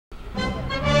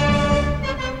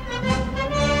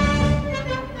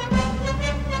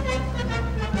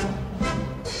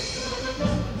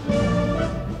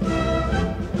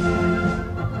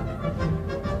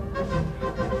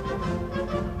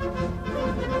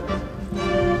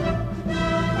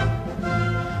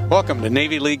Welcome to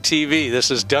Navy League TV.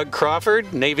 This is Doug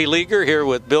Crawford, Navy Leaguer, here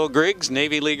with Bill Griggs,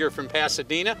 Navy Leaguer from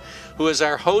Pasadena, who is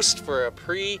our host for a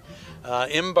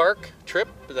pre-embark trip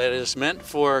that is meant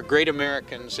for great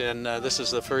Americans. And this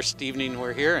is the first evening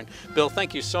we're here. And Bill,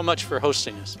 thank you so much for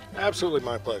hosting us. Absolutely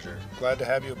my pleasure. Glad to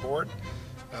have you aboard.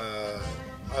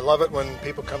 I love it when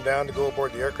people come down to go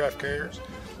aboard the aircraft carriers.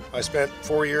 I spent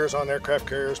 4 years on aircraft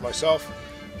carriers myself,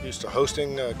 used to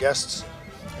hosting guests.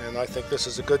 And I think this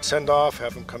is a good send-off,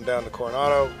 have them come down to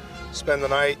Coronado, spend the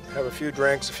night, have a few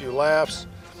drinks, a few laughs,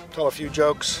 tell a few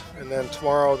jokes, and then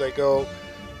tomorrow they go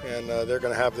and they're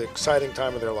going to have the exciting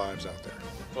time of their lives out there.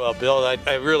 Well, Bill,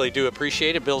 I really do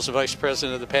appreciate it. Bill's the Vice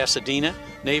President of the Pasadena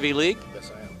Navy League.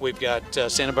 Yes, I am. We've got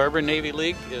Santa Barbara Navy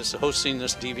League is hosting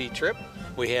this DV trip.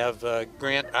 We have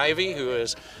Grant Ivey, who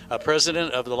is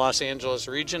president of the Los Angeles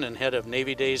region and head of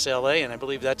Navy Days LA, and I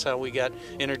believe that's how we got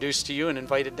introduced to you and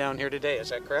invited down here today. Is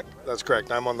that correct? That's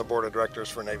correct. I'm on the board of directors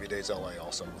for Navy Days LA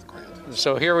also with Grant.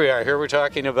 So here we are. Here we're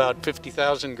talking about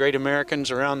 50,000 great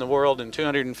Americans around the world in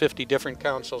 250 different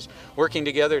councils working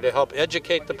together to help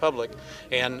educate the public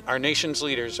and our nation's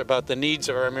leaders about the needs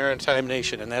of our maritime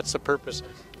nation, and that's the purpose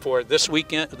for this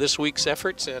week's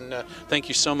efforts, and thank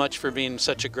you so much for being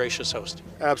such a gracious host.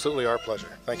 Absolutely our pleasure.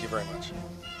 Thank you very much.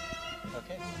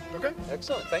 Okay.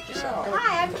 Excellent. Thank you, sir.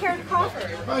 Hi, I'm Karen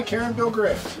Crawford. Hi, Karen. Bill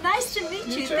Gray. Nice to meet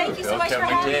you. Thank you so much for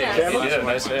having us. Yeah,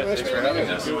 nice thanks for having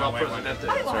us.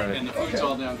 And the food's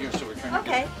all down here, so we're trying to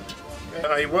Okay.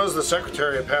 I was the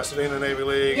secretary of Pasadena Navy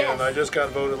League, Yes. and I just got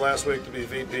voted last week to be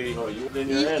VP.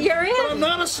 You're in. But I'm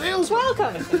not a salesman.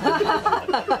 Welcome.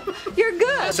 You're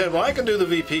good. I said, well, I can do the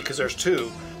VP because there's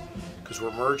two, because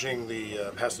we're merging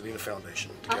the Pasadena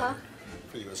Foundation together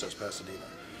for the USS Pasadena.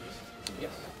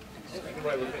 Yes.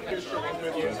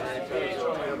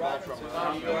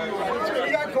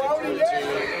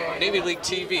 Navy League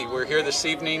TV, we're here this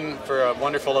evening for a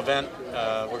wonderful event.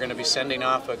 We're going to be sending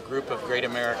off a group of great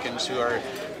Americans who are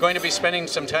going to be spending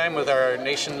some time with our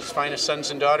nation's finest sons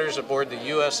and daughters aboard the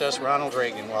USS Ronald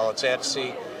Reagan while it's at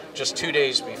sea, just 2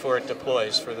 days before it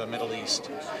deploys for the Middle East.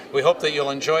 We hope that you'll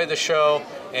enjoy the show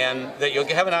and that you'll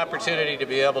have an opportunity to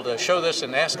be able to show this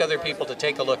and ask other people to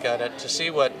take a look at it, to see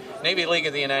what Navy League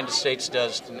of the United States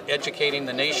does in educating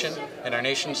the nation and our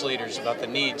nation's leaders about the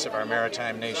needs of our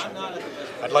maritime nation.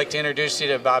 I'd like to introduce you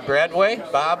to Bob Bradway.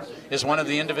 Bob is one of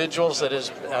the individuals that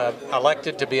is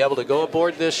elected to be able to go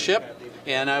aboard this ship,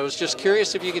 and I was just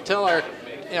curious if you could tell our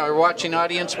watching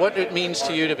audience what it means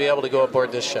to you to be able to go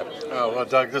aboard this ship. Oh, well,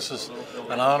 Doug, this is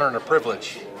an honor and a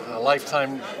privilege, a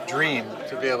lifetime dream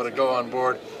to be able to go on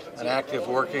board an active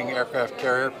working aircraft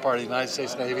carrier, part of the United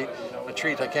States Navy. A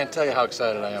treat. I can't tell you how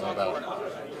excited I am about it.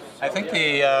 I think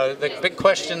the big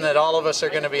question that all of us are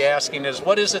going to be asking is,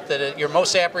 what is it that you're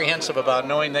most apprehensive about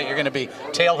knowing that you're going to be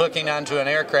tail hooking onto an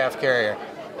aircraft carrier?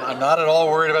 I'm not at all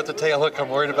worried about the tail hook. I'm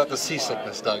worried about the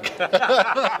seasickness, Doug.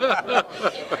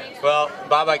 Well,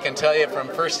 Bob, I can tell you from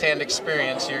firsthand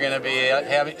experience, you're going to be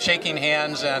shaking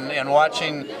hands and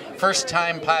watching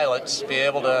first-time pilots be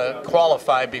able to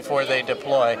qualify before they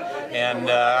deploy. And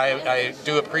I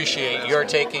do appreciate your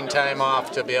taking time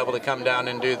off to be able to come down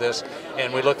and do this.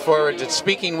 And we look forward to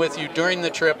speaking with you during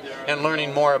the trip and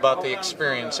learning more about the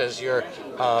experience as you're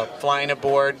flying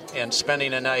aboard and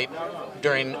spending a night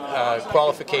during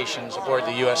qualifications aboard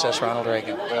the USS Ronald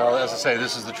Reagan. Well, as I say,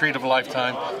 this is the treat of a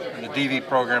lifetime, and the DV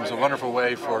program is a wonderful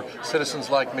way for citizens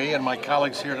like me and my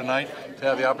colleagues here tonight to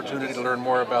have the opportunity to learn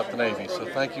more about the Navy. So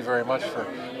thank you very much for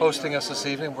hosting us this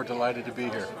evening. We're delighted to be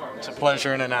here. It's a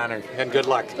pleasure and an honor, and good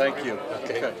luck. Thank you.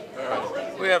 Okay.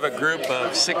 We have a group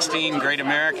of 16 great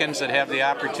Americans that have the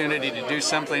opportunity to do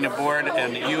something aboard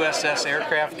an USS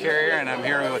aircraft carrier, and I'm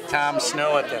here with Tom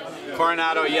Snow at the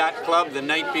Coronado Yacht Club the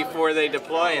night before they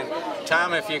deploy. And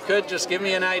Tom, if you could just give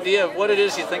me an idea of what it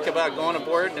is you think about going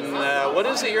aboard, and what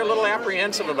is it you're a little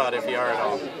apprehensive about, if you are at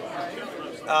all?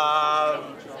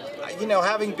 You know,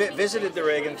 having visited the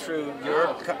Reagan through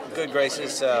your good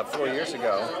graces 4 years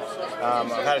ago,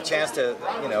 I've had a chance to,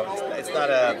 it's not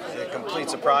a complete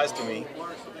surprise to me.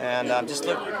 And I'm just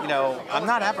I'm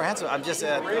not apprehensive. I'm just,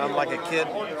 I'm like a kid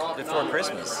before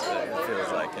Christmas. It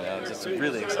feels like, just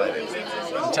really excited.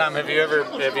 Tom, have you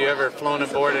ever flown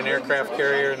aboard an aircraft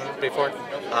carrier before?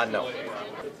 No.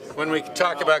 When we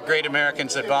talk about great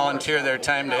Americans that volunteer their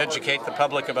time to educate the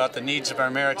public about the needs of our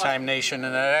maritime nation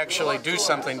and that actually do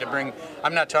something to bring,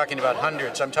 I'm not talking about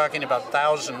hundreds, I'm talking about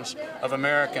thousands of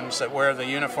Americans that wear the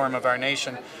uniform of our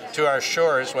nation to our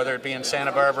shores, whether it be in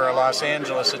Santa Barbara or Los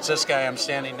Angeles. It's this guy I'm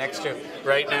standing next to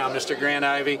right now, Mr. Grant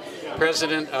Ivy,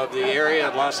 president of the area,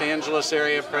 Los Angeles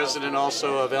area, president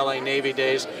also of LA Navy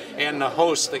Days, and the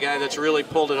host, the guy that's really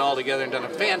pulled it all together and done a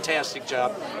fantastic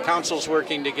job. Council's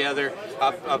working together,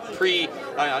 a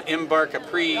pre-embark, a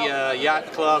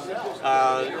pre-yacht club,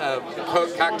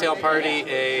 a cocktail party,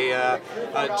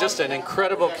 just an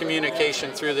incredible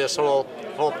communication through this whole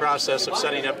process of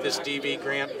setting up this DV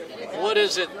grant. What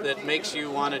is it that makes you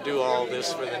want to do all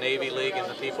this for the Navy League and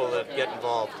the people that get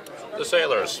involved? The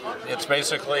sailors. It's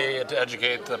basically to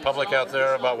educate the public out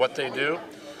there about what they do,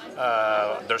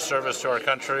 their service to our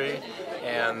country,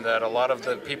 and that a lot of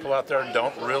the people out there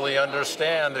don't really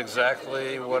understand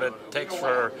exactly what it takes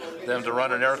for them to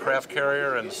run an aircraft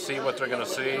carrier and see what they're going to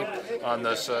see on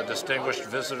this distinguished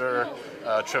visitor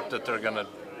trip that they're going to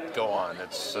go on.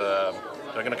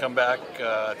 They're going to come back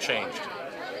changed.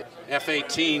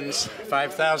 F-18s,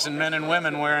 5,000 men and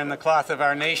women wearing the cloth of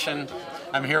our nation.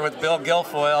 I'm here with Bill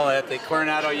Guilfoyle at the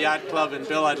Coronado Yacht Club, and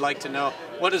Bill, I'd like to know,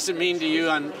 what does it mean to you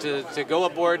to go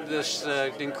aboard this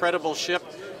incredible ship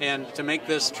and to make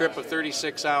this trip of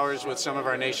 36 hours with some of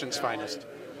our nation's finest?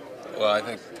 Well, I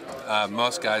think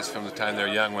most guys from the time they're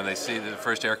young, when they see the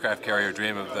first aircraft carrier,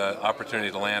 dream of the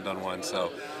opportunity to land on one.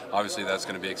 So obviously that's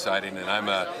going to be exciting. And I'm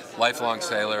a lifelong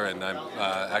sailor, and I'm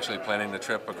actually planning the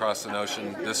trip across the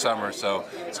ocean this summer. So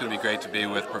it's going to be great to be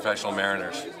with professional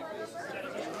mariners.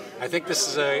 I think this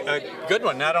is a good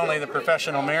one, not only the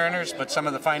professional mariners, but some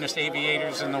of the finest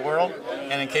aviators in the world.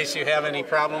 And in case you have any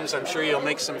problems, I'm sure you'll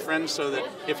make some friends so that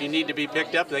if you need to be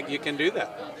picked up, that you can do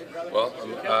that. Well,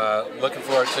 I'm looking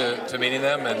forward to meeting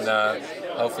them, and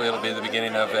hopefully it'll be the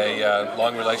beginning of a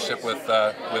long relationship with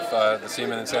the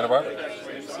seamen in Santa Barbara.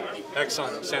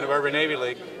 Excellent. Santa Barbara Navy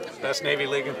League. Best Navy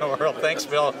League in the world. Thanks,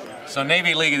 Bill. So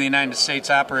Navy League of the United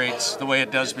States operates the way it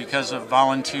does because of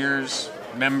volunteers,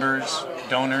 members,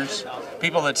 donors,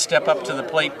 people that step up to the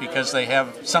plate because they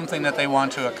have something that they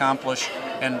want to accomplish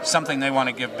and something they want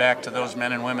to give back to those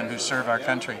men and women who serve our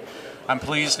country. I'm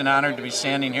pleased and honored to be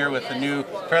standing here with the new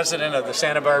president of the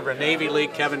Santa Barbara Navy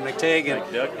League, Kevin McTague.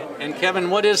 And Kevin,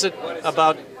 what is it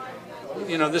about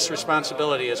this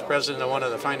responsibility as president of one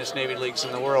of the finest Navy leagues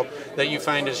in the world that you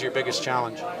find is your biggest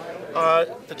challenge?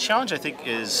 The challenge, I think,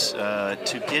 is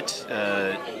to get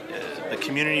the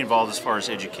community involved as far as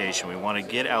education. We want to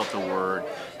get out the word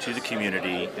to the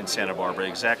community in Santa Barbara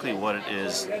exactly what it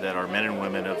is that our men and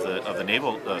women of the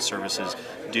naval services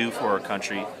do for our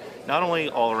country, not only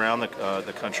all around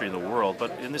the country and the world,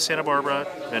 but in the Santa Barbara,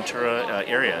 Ventura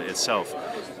area itself.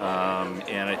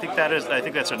 And I think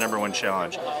that's our number one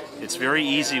challenge. It's very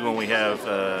easy when we have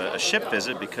a ship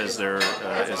visit because there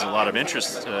is a lot of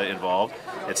interest involved.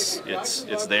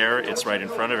 It's there, it's right in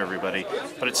front of everybody,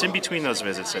 but it's in between those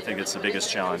visits. I think it's the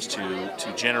biggest challenge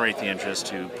to generate the interest,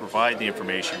 to provide the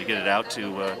information, to get it out to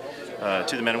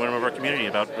the men and women of our community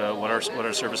about what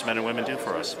our servicemen and women do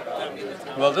for us.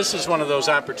 Well, this is one of those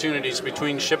opportunities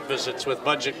between ship visits with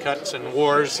budget cuts and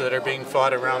wars that are being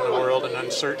fought around the world and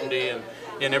uncertainty and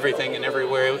in everything and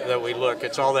everywhere that we look.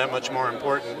 It's all that much more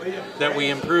important that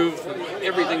we improve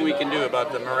everything we can do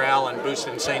about the morale and boost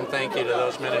and saying thank you to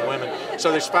those men and women. So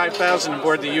there's 5,000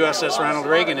 aboard the USS Ronald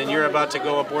Reagan, and you're about to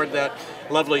go aboard that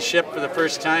lovely ship for the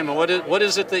first time. And what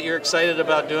is it that you're excited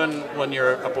about doing when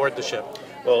you're aboard the ship?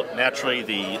 Well, naturally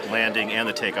the landing and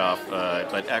the takeoff,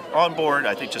 but on board,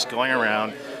 I think just going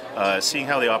around, seeing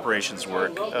how the operations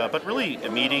work, but really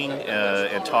meeting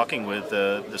and talking with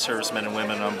the servicemen and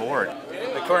women on board.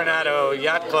 The Coronado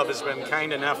Yacht Club has been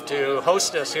kind enough to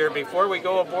host us here. Before we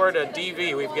go aboard a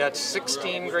DV, we've got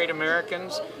 16 great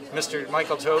Americans. Mr.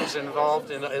 Michael Tobes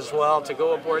involved as well to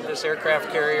go aboard this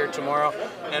aircraft carrier tomorrow.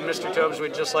 And Mr. Tobes,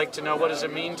 we'd just like to know, what does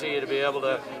it mean to you to be able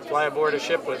to fly aboard a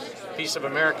ship with a piece of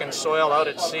American soil out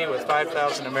at sea with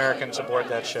 5,000 Americans aboard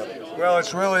that ship? Well,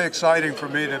 it's really exciting for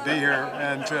me to be here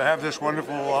and to have this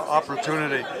wonderful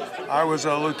opportunity. I was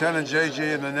a Lieutenant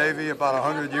JG in the Navy about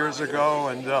 100 years ago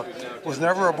and was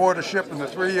never aboard a ship in the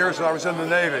 3 years I was in the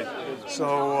Navy.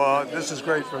 So this is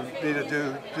great for me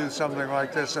to do something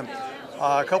like this. And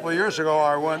a couple of years ago,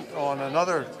 I went on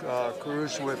another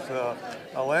cruise with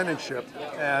a landing ship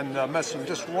and met some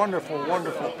just wonderful,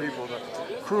 wonderful people. The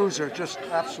crews are just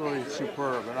absolutely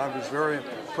superb, and I was very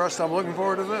impressed. I'm looking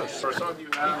forward to this. For some of you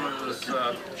have this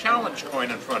challenge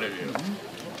coin in front of you.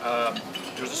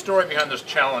 There's a story behind this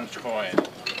challenge coin.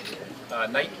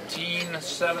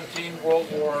 1917, World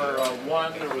War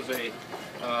I, there was a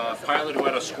pilot who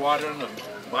had a squadron of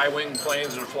bi-wing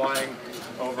planes that were flying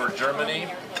over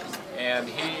Germany, and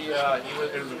he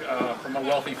was from a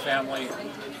wealthy family,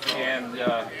 and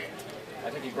I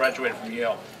think he graduated from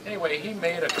Yale. Anyway, he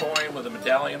made a coin with a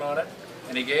medallion on it,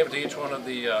 and he gave it to each one of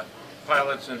the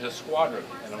pilots in his squadron,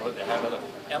 and it had an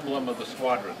emblem of the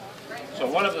squadron. So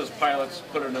one of his pilots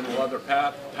put it in a leather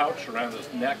pouch around his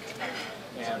neck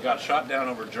and got shot down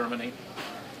over Germany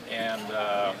and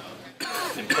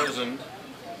imprisoned,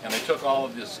 and they took all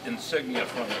of this insignia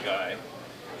from the guy.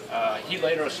 He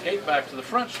later escaped back to the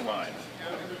French line,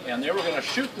 and they were going to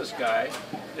shoot this guy.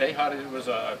 They thought he was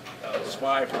a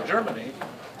spy from Germany,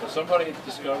 but somebody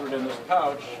discovered in this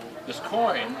pouch this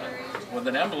coin with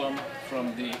an emblem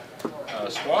from the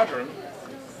squadron,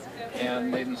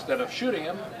 and they, instead of shooting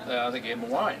him, they gave him a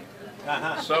wine.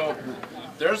 So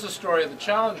there's the story of the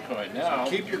challenge coin. Now,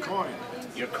 Keep your coin.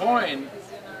 your coin,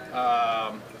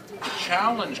 the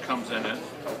challenge comes in it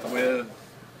with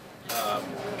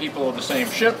people of the same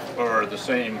ship or the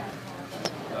same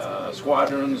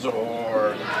squadrons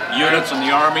or units in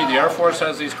the Army. The Air Force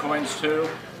has these coins too.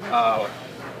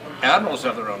 Admirals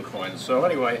have their own coins. So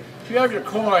anyway, if you have your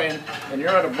coin and you're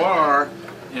at a bar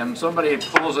and somebody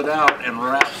pulls it out and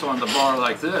wraps on the bar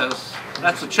like this,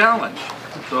 that's a challenge.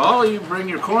 So all you bring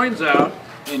your coins out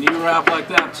and you wrap like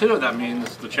that too, that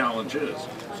means the challenge is.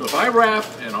 So if I wrap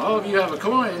and all of you have a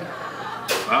coin,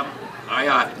 well, I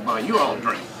have to buy you all a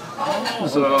drink.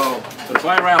 So if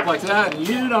I wrap like that and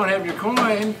you don't have your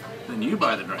coin, then you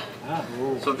buy the drink.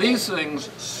 So these things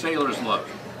sailors love.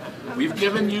 We've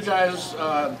given you guys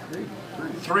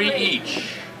 3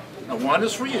 each. Now one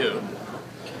is for you.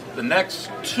 The next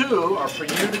 2 are for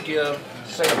you to give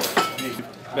sailors.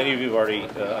 Many of you already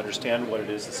understand what it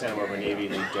is the Santa Barbara Navy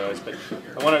League does, but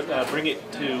I want to bring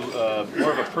it to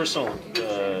more of a personal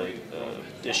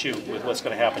issue with what's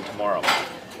going to happen tomorrow.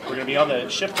 We're going to be on the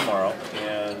ship tomorrow,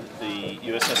 and the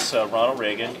USS Ronald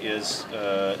Reagan is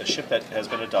a ship that has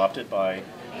been adopted by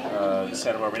the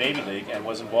Santa Barbara Navy League and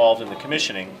was involved in the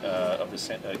commissioning of the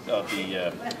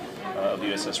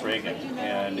USS Reagan.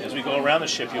 And as we go around the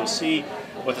ship, you'll see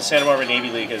what the Santa Barbara Navy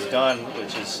League has done,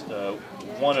 which is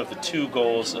one of the 2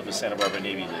 goals of the Santa Barbara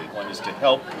Navy League. One is to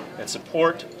help and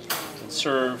support and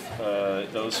serve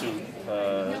those who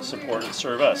support and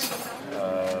serve us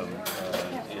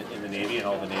in the Navy and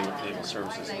all the naval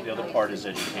services. The other part is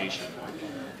education.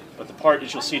 But the part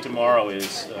that you'll see tomorrow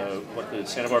is what the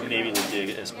Santa Barbara Navy League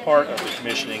did as part of the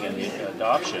commissioning and the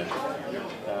adoption.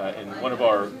 And one of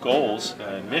our goals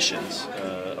and missions,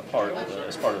 as part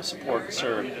of support and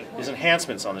serve, is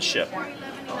enhancements on the ship.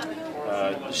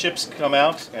 The ships come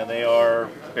out and they are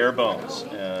bare bones.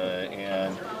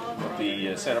 And what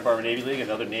the Santa Barbara Navy League and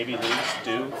other Navy leagues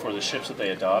do for the ships that they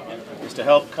adopt is to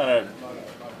help kind of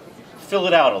fill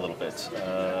it out a little bit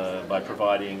by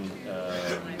providing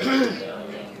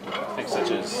things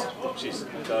such as, geez,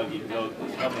 Doug, you can go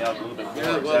help me out a little bit more.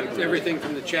 Yeah, well, exactly. Everything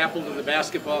from the chapel to the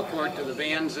basketball court to the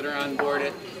vans that are on board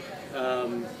it.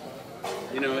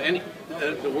 You know,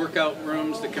 the workout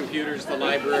rooms, the computers, the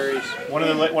libraries. One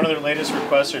of their latest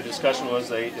requests or discussion was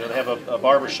they have a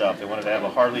barber shop. They wanted to have a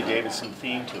Harley Davidson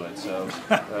theme to it. So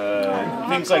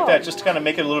things like that, just to kind of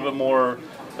make it a little bit more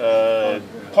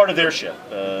part of their ship.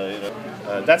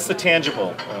 That's the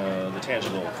tangible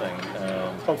thing.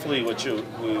 Hopefully, what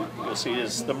you'll see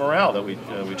is the morale that we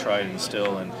try to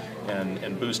instill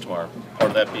and boost tomorrow. Part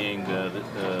of that being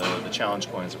the challenge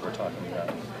coins that we're talking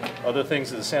about. Other things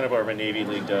that the Santa Barbara Navy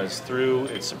League does through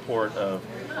its support of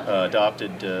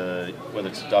adopted, whether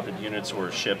it's adopted units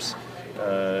or ships,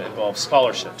 involves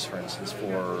scholarships, for instance,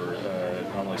 for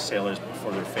not only sailors but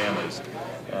for their families.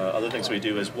 Other things we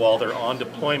do is while they're on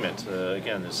deployment,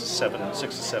 again, this is 6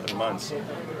 to 7 months,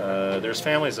 there's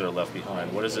families that are left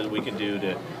behind. What is it we can do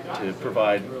to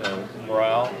provide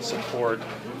morale, support,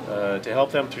 to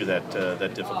help them through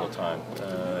that difficult time?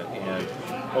 And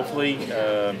hopefully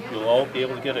you'll all be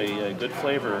able to get a good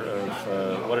flavor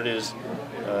of what it is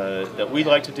that we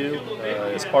like to do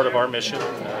as part of our mission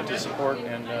to support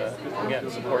and, again,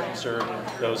 support and serve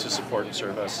those who support and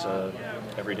serve us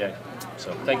every day.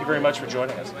 So thank you very much for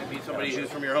joining us. Might be somebody who's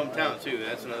from your hometown too.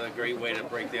 That's another great way to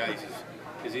break the ice,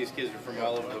 because these kids are from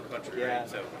all over the country. Right?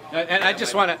 So. And I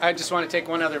just want to take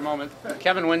one other moment.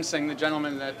 Kevin Winsing, the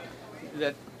gentleman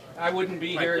that I wouldn't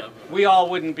be here, we all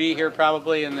wouldn't be here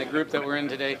probably in the group that we're in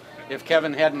today if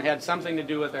Kevin hadn't had something to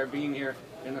do with our being here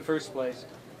in the first place.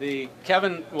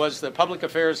 Kevin was the public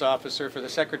affairs officer for the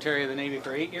Secretary of the Navy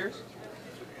for 8 years.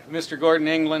 Mr. Gordon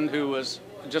England, who was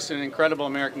just an incredible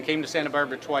American, came to Santa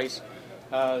Barbara twice.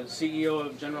 CEO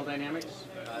of General Dynamics?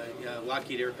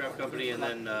 Lockheed Aircraft Company, and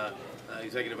then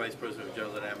Executive Vice President of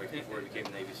General Dynamics before he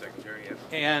became Navy Secretary.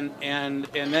 Yeah. And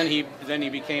then he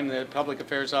became the Public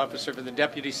Affairs Officer for the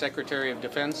Deputy Secretary of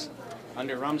Defense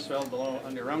under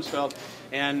Rumsfeld.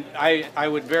 And I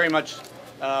would very much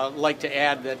like to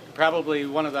add that probably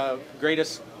one of the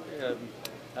greatest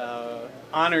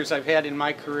honors I've had in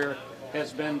my career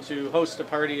has been to host a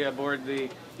party aboard the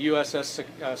USS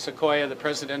Sequoia, the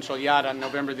presidential yacht, on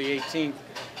November the 18th.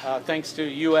 Thanks to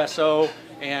USO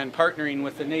and partnering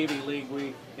with the Navy League,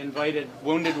 we invited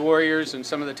wounded warriors and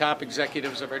some of the top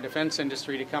executives of our defense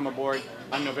industry to come aboard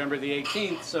on November the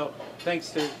 18th. So thanks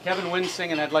to Kevin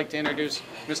Winsing, and I'd like to introduce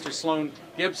Mr. Sloan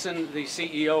Gibson, the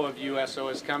CEO of USO,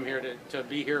 has come here to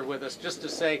be here with us just to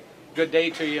say good day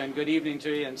to you and good evening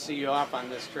to you and see you off on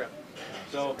this trip.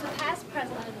 So, the past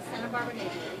president of the Santa Barbara Navy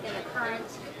and the current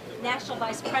National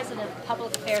Vice President of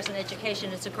Public Affairs and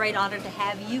Education, it's a great honor to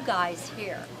have you guys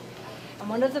here. And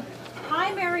one of the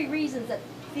primary reasons that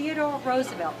Theodore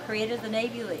Roosevelt created the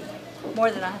Navy League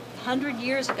more than 100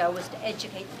 years ago was to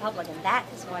educate the public, and that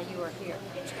is why you are here.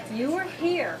 You are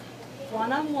here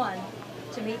one-on-one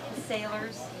to meet the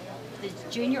sailors, the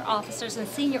junior officers and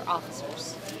senior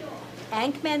officers,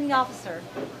 and commanding officer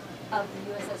of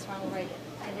the USS Ronald Reagan.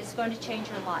 And it's going to change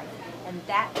your life. And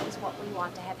that is what we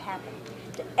want to have happen,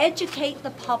 to educate the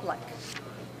public.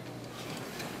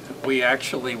 We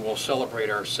actually will celebrate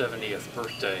our 70th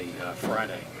birthday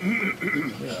Friday.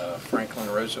 Franklin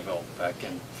Roosevelt, back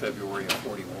in February of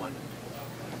 '41,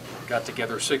 got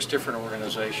together 6 different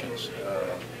organizations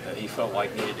that he felt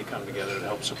like needed to come together to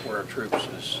help support our troops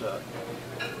as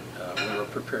we were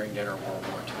preparing to enter World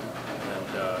War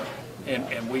II.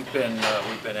 And we've been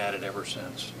at it ever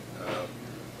since.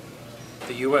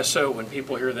 The USO, when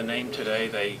people hear the name today,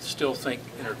 they still think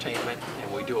entertainment,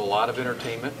 and we do a lot of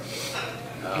entertainment.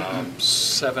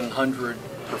 700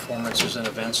 performances and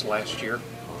events last year.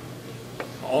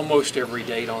 Almost every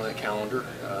date on the calendar,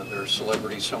 there are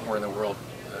celebrities somewhere in the world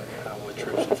with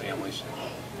troops and families.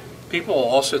 People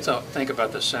also think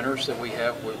about the centers that we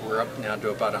have. We're up now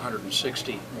to about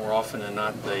 160. More often than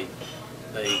not, they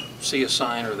see a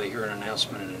sign or they hear an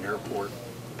announcement in an airport,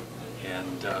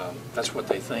 and that's what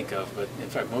they think of. But in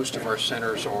fact, most of our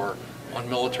centers are on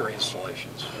military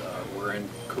installations. We're in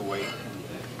Kuwait,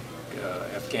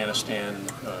 Afghanistan,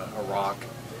 Iraq.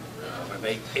 We have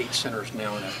 8 centers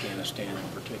now in Afghanistan in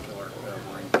particular.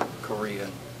 We're in Korea,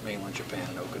 mainland Japan,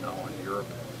 and Okinawa in Europe.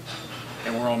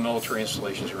 And we're on military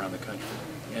installations around the country.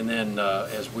 And then,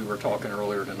 as we were talking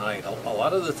earlier tonight, a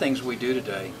lot of the things we do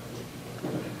today,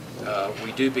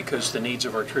 we do because the needs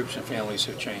of our troops and families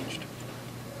have changed.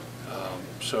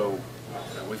 So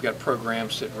we've got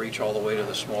programs that reach all the way to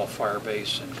the small fire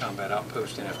base and combat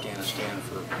outpost in Afghanistan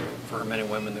for our men and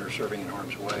women that are serving in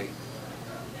harm's way.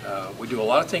 We do a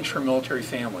lot of things for military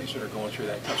families that are going through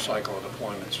that tough cycle of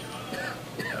deployments.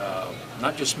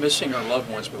 Not just missing our loved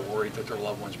ones, but worried that their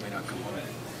loved ones may not come home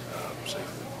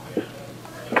safely.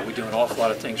 We do an awful lot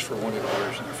of things for wounded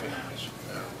warriors and their families.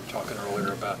 We were talking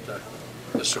earlier about the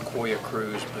Sequoia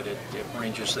cruise, but it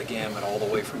ranges the gamut all the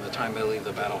way from the time they leave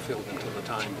the battlefield until the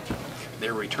time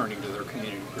they're returning to their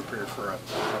community, prepared for a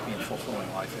happy and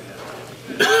fulfilling life ahead.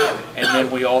 And then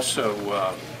we also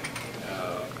are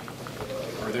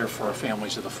there for our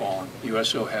families of the fallen.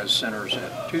 USO has centers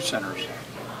 2 centers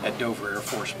at Dover Air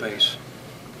Force Base.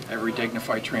 Every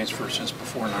dignified transfer since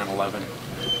before 9/11,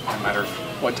 no matter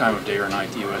what time of day or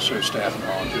night, the USO staff and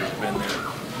volunteers have been there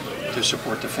to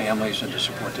support the families and to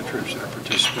support the troops that are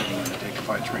participating in the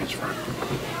dignified transfer.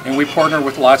 And we partner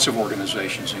with lots of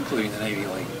organizations, including the Navy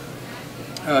League,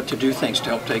 to do things to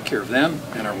help take care of them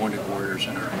and our wounded warriors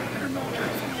and our military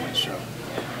families. So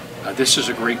this is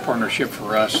a great partnership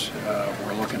for us.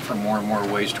 We're looking for more and more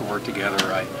ways to work together.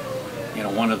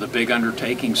 One of the big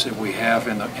undertakings that we have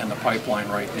in the pipeline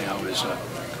right now is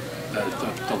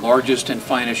the largest and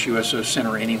finest USO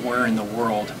center anywhere in the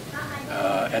world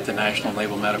at the National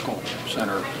Naval Medical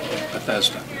Center in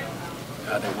Bethesda.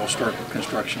 That will start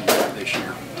construction later this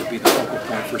year to be the focal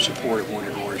point for support of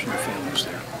wounded warriors and their families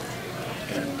there.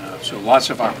 And so lots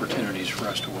of opportunities for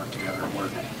us to work together, and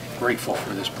we're grateful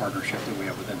for this partnership that we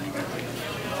have with the Navy League.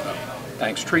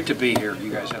 Thanks. Treat to be here.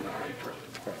 You guys have a great trip.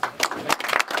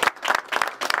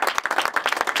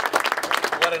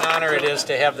 What an honor it is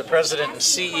to have the President and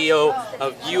CEO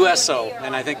of USO,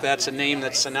 and I think that's a name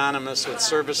that's synonymous with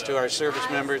service to our service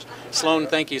members. Sloan,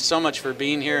 thank you so much for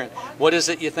being here. And what is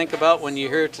it you think about when you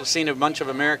hear seeing a bunch of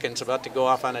Americans about to go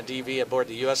off on a DV aboard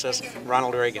the USS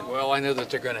Ronald Reagan? Well, I know that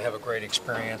they're going to have a great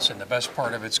experience, and the best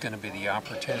part of it's going to be the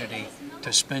opportunity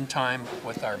to spend time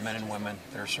with our men and women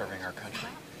that are serving our country.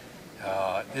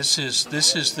 This is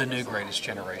the new greatest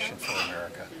generation for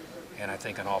America. And I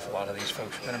think an awful lot of these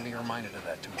folks are going to be reminded of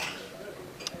that tomorrow.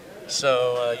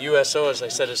 So USO, as I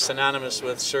said, is synonymous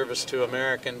with service to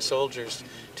American soldiers.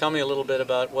 Tell me a little bit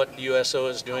about what USO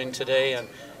is doing today,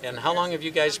 and how long have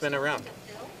you guys been around?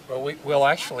 Well, we'll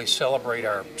actually celebrate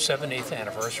our 70th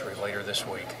anniversary later this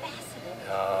week.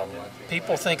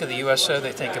 People think of the USO,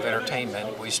 they think of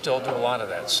entertainment. We still do a lot of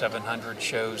that, 700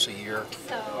 shows a year.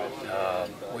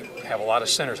 We have a lot of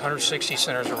centers, 160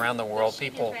 centers around the world.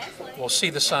 People will see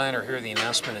the sign or hear the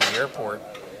announcement in the airport.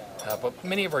 But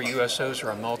many of our USOs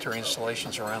are on military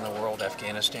installations around the world,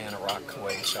 Afghanistan, Iraq,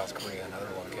 Kuwait, South Korea, and other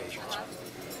locations.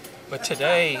 But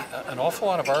today, an awful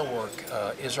lot of our work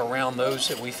is around those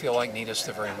that we feel like need us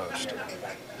the very most.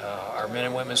 Our men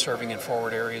and women serving in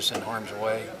forward areas in harm's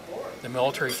way, the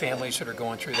military families that are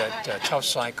going through that tough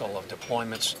cycle of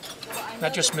deployments,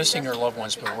 not just missing their loved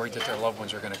ones, but worried that their loved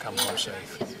ones are going to come home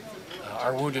safe.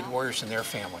 Our wounded warriors and their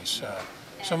families,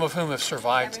 some of whom have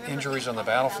survived injuries on the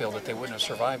battlefield that they wouldn't have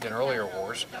survived in earlier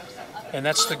wars. And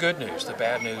that's the good news. The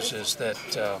bad news is that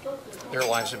their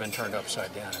lives have been turned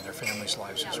upside down, and their families'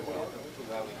 lives as well.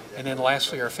 And then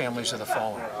lastly, our families of the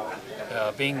fallen,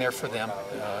 being there for them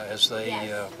as they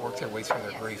work their way through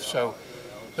their grief. So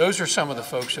those are some of the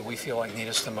folks that we feel like need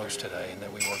us the most today and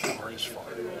that we work the hardest for.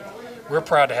 We're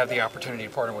proud to have the opportunity to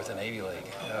partner with the Navy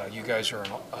League. You guys are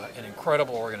an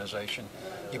incredible organization.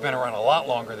 You've been around a lot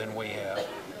longer than we have,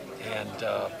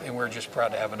 and we're just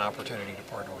proud to have an opportunity to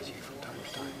partner with you from time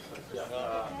to time.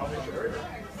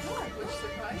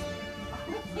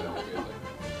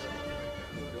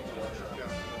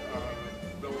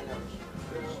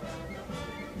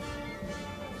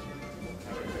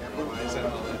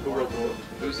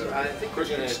 I think we're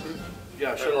going to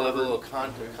shuttle a little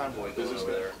convoy goes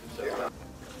over there. So.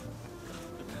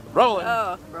 Rolling.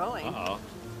 Oh, rolling. Uh-oh.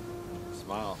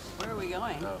 Smile. Where are we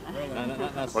going? No,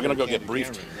 we're going to go get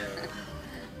briefed.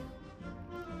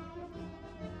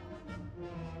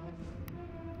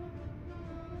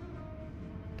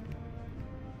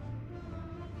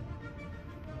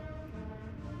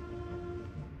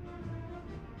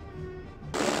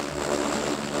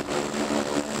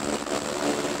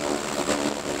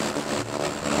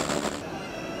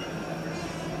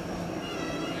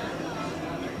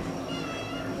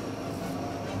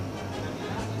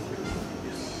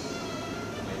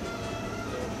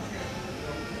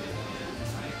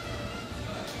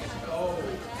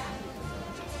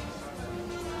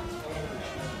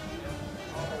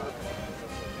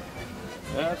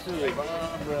 Absolutely.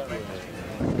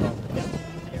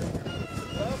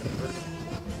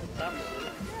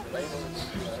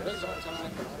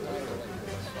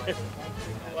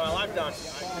 Well, I'm done.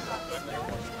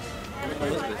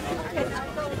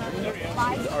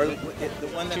 The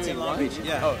one that's in Long Beach.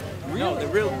 Yeah. Oh, no, the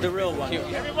real one.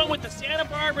 Everyone with the Santa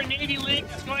Barbara Navy League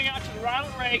that's going out to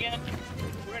Ronald Reagan,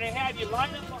 we're going to have you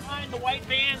line up behind the white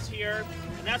vans here,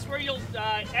 and that's where you'll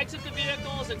exit the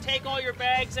vehicles and take all your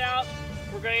bags out.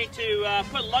 We're going to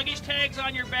put luggage tags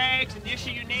on your bags and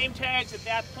issue you name tags at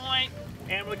that point,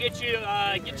 and we'll get you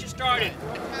started.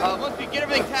 Once we get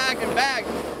everything tagged and bagged,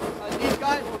 these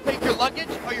guys will take your luggage,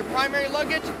 or your primary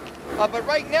luggage. But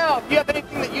right now, if you have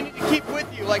anything that you need to keep with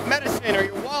you, like medicine or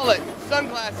your wallet,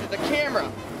 sunglasses, a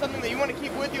camera, something that you want to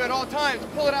keep with you at all times,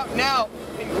 pull it out now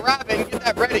and grab it and get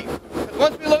that ready. Because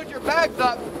once we load your bags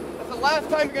up, that's the last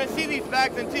time you're going to see these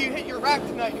bags until you hit your rack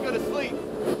tonight and go to sleep.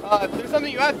 If there's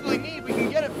something you absolutely need, we can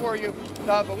get it for you.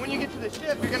 But when you get to the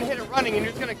ship, you're going to hit it running, and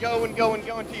you're just going to go and go and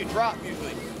go until you drop,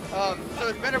 usually. So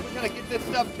it's better if we kind of get this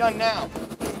stuff done now.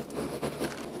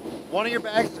 One of your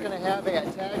bags is going to have a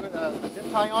tag with a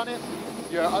zip tie on it.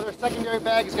 Your other secondary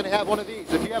bag is going to have one of these.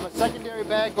 If you have a secondary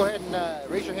bag, go ahead and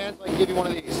raise your hand so I can give you one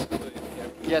of these.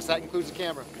 Yes, that includes the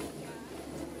camera.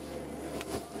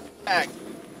 Bag.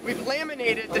 We've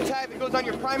laminated the tag that goes on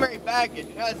your primary baggage.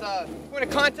 It has point of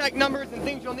contact numbers and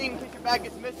things you'll need in case your bag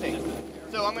gets missing.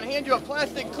 So I'm going to hand you a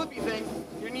plastic clippy thing.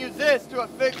 You're going to use this to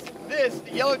affix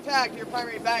the yellow tag to your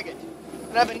primary baggage.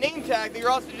 And I have a name tag that you're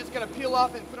also just going to peel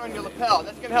off and put on your lapel.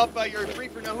 That's going to help your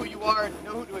briefer know who you are and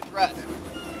know who to address.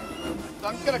 So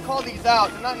I'm just going to call these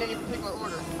out. They're not in any particular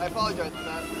order. I apologize for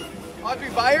that. Audrey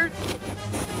Byers.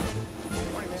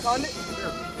 Condit.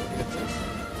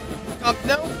 Tom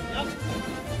Snow. Yep.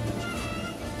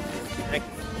 Thank you.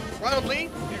 Ronald Lee.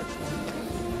 Here.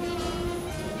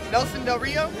 Nelson Del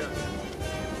Rio. Here.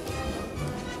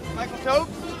 Michael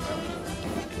Tobes.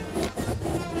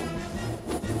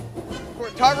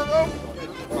 Court Tarboro.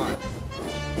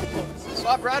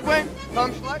 Bob Bradway.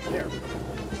 Tom Schleck. Here.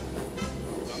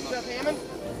 Seth Hammond.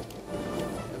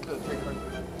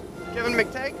 Kevin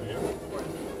McTagg.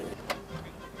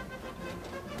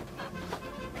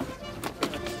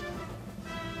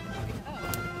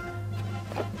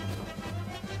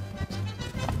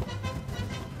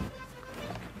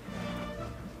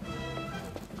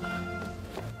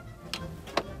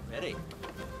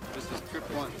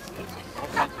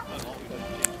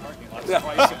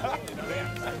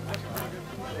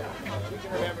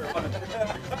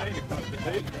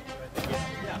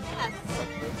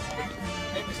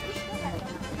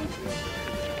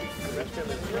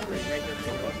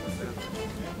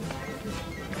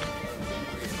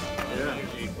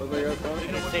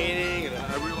 Entertaining, and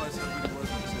I realized how good it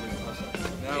wasn't sitting close.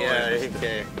 Yeah,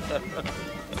 okay.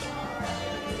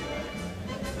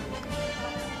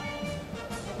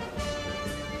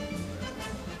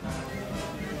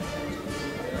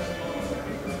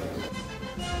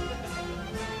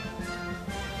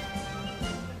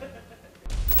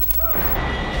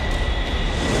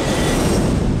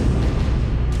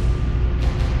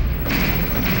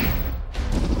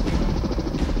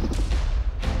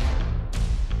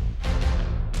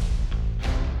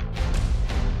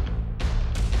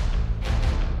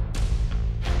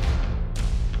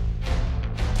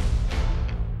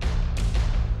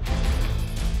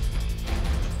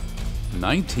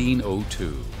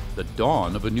 (1902), the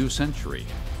dawn of a new century.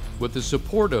 With the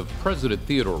support of President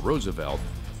Theodore Roosevelt,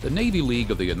 the Navy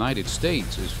League of the United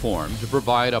States is formed to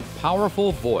provide a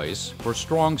powerful voice for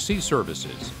strong sea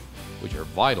services, which are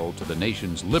vital to the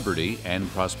nation's liberty and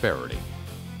prosperity.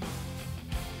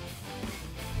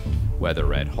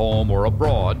 Whether at home or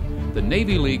abroad, the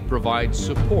Navy League provides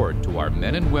support to our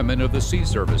men and women of the sea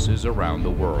services around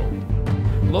the world.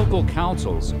 Local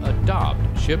councils adopt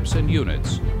ships and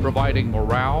units, providing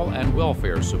morale and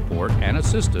welfare support and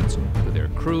assistance to their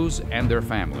crews and their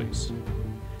families.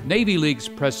 Navy League's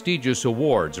prestigious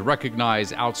awards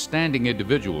recognize outstanding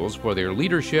individuals for their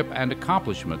leadership and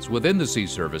accomplishments within the sea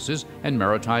services and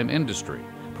maritime industry,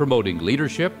 promoting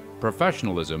leadership,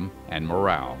 professionalism, and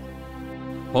morale.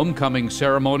 Homecoming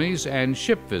ceremonies and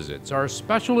ship visits are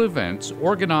special events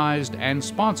organized and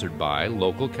sponsored by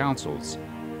local councils,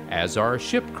 as are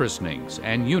ship christenings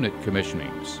and unit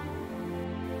commissionings.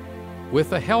 With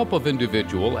the help of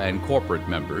individual and corporate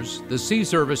members, the sea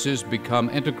services become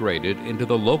integrated into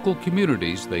the local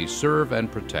communities they serve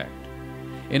and protect.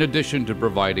 In addition to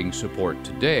providing support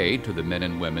today to the men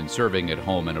and women serving at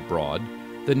home and abroad,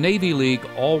 the Navy League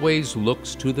always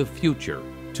looks to the future,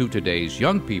 to today's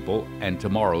young people and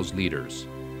tomorrow's leaders.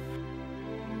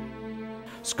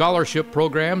 Scholarship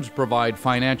programs provide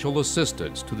financial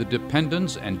assistance to the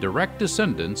dependents and direct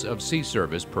descendants of sea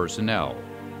service personnel.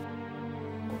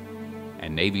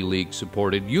 And Navy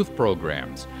League-supported youth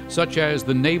programs, such as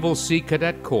the Naval Sea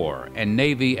Cadet Corps and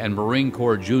Navy and Marine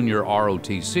Corps Junior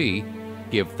ROTC,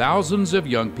 give thousands of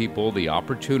young people the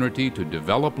opportunity to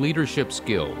develop leadership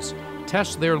skills,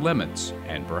 test their limits,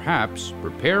 and perhaps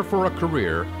prepare for a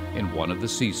career in one of the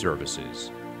sea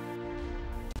services.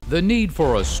 The need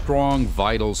for a strong,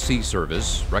 vital sea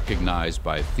service, recognized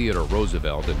by Theodore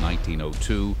Roosevelt in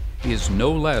 1902, is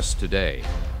no less today.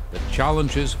 The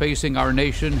challenges facing our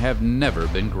nation have never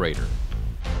been greater.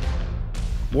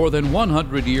 More than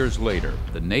 100 years later,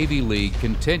 the Navy League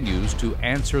continues to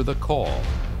answer the call.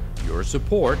 Your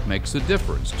support makes a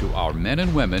difference to our men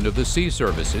and women of the sea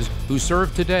services who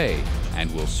serve today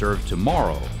and will serve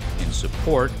tomorrow in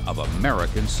support of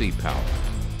American sea power.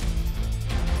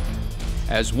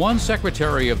 As one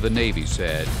Secretary of the Navy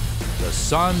said, "The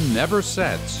sun never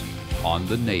sets on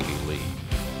the Navy League."